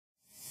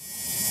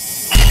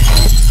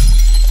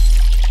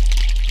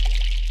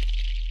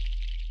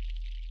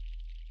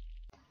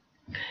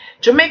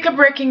Jamaica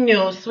breaking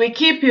news, we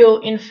keep you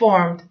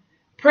informed.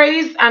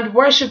 Praise and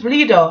worship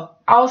leader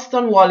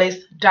Alston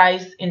Wallace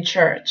dies in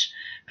church.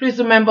 Please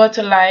remember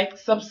to like,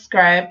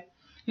 subscribe,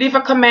 leave a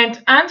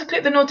comment and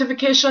click the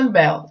notification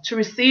bell to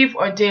receive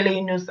our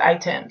daily news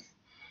items.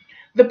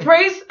 The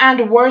praise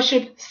and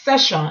worship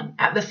session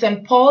at the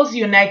St. Paul's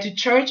United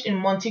Church in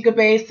Montego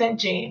Bay, St.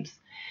 James,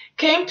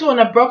 came to an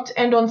abrupt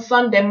end on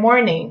Sunday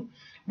morning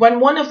when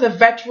one of the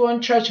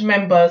veteran church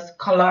members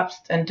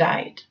collapsed and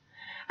died.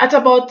 At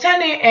about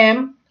 10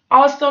 a.m.,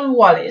 Alston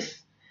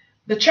Wallace,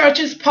 the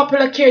church's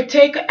popular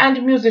caretaker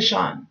and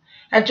musician,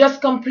 had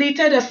just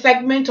completed a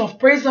segment of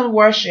praise and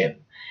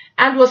worship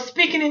and was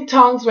speaking in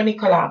tongues when he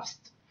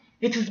collapsed.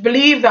 It is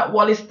believed that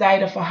Wallace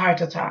died of a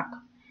heart attack.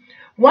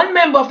 One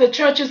member of the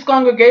church's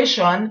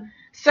congregation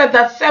said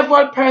that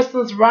several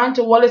persons ran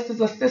to Wallace's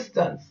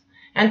assistance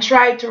and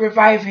tried to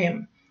revive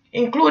him,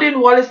 including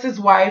Wallace's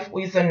wife, who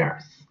is a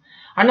nurse.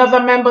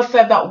 Another member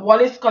said that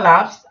Wallace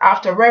collapsed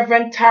after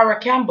Reverend Tara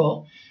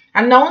Campbell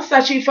announced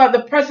that she felt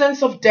the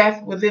presence of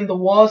death within the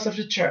walls of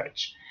the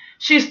church.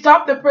 She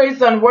stopped the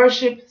praise and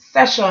worship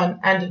session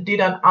and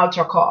did an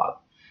altar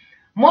call.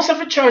 Most of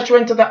the church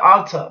went to the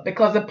altar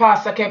because the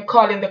pastor kept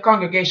calling the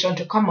congregation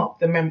to come up,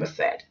 the member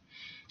said.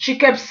 She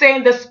kept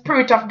saying the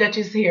spirit of death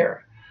is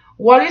here.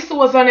 Wallace, who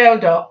was an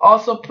elder,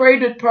 also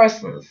prayed with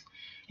persons.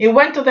 He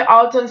went to the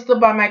altar and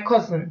stood by my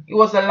cousin. He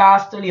was the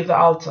last to leave the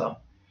altar.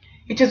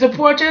 It is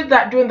reported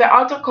that during the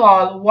altar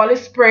call,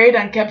 Wallace prayed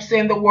and kept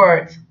saying the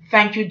words,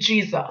 "Thank you,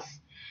 Jesus."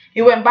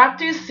 He went back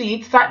to his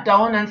seat, sat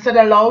down, and said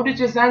aloud with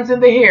his hands in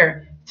the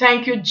air,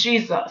 "Thank you,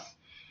 Jesus,"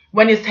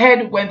 when his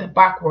head went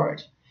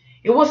backward.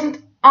 It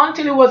wasn't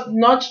until he was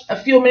nudged a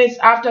few minutes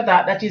after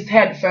that his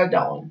head fell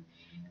down.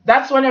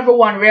 That's when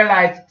everyone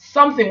realized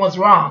something was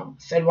wrong,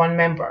 said one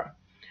member.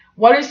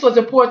 Wallace was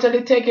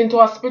reportedly taken to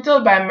hospital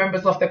by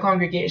members of the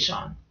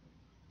congregation.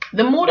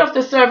 The mood of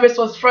the service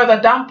was further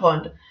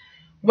dampened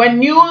when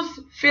news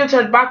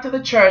filtered back to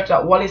the church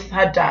that Wallace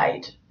had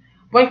died.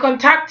 When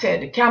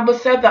contacted, Campbell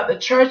said that the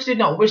church did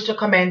not wish to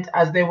comment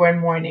as they were in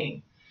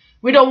mourning.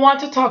 "We don't want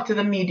to talk to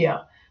the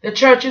media. The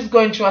church is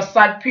going through a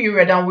sad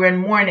period and we're in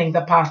mourning,"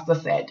 the pastor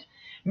said.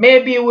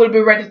 "Maybe we'll be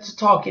ready to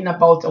talk in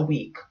about a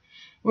week."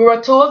 We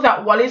were told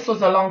that Wallace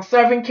was a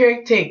long-serving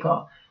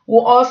caretaker who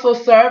also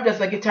served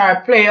as a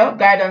guitar player,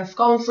 guidance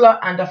counselor,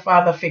 and a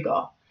father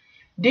figure.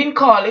 Dean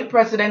Cawley,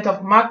 president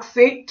of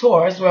Maxi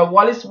Tours, where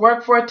Wallace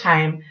worked for a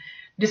time,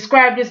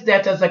 described his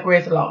death as a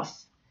great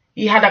loss.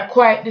 "He had a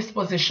quiet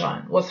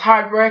disposition, was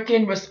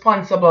hardworking,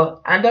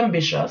 responsible, and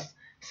ambitious,"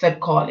 said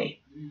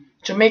Cawley.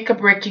 Jamaica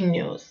breaking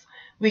news.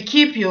 We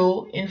keep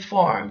you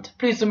informed.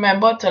 Please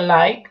remember to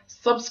like,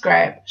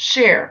 subscribe,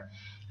 share,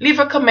 leave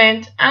a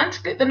comment, and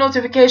click the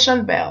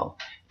notification bell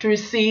to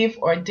receive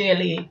our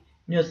daily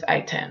news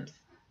items.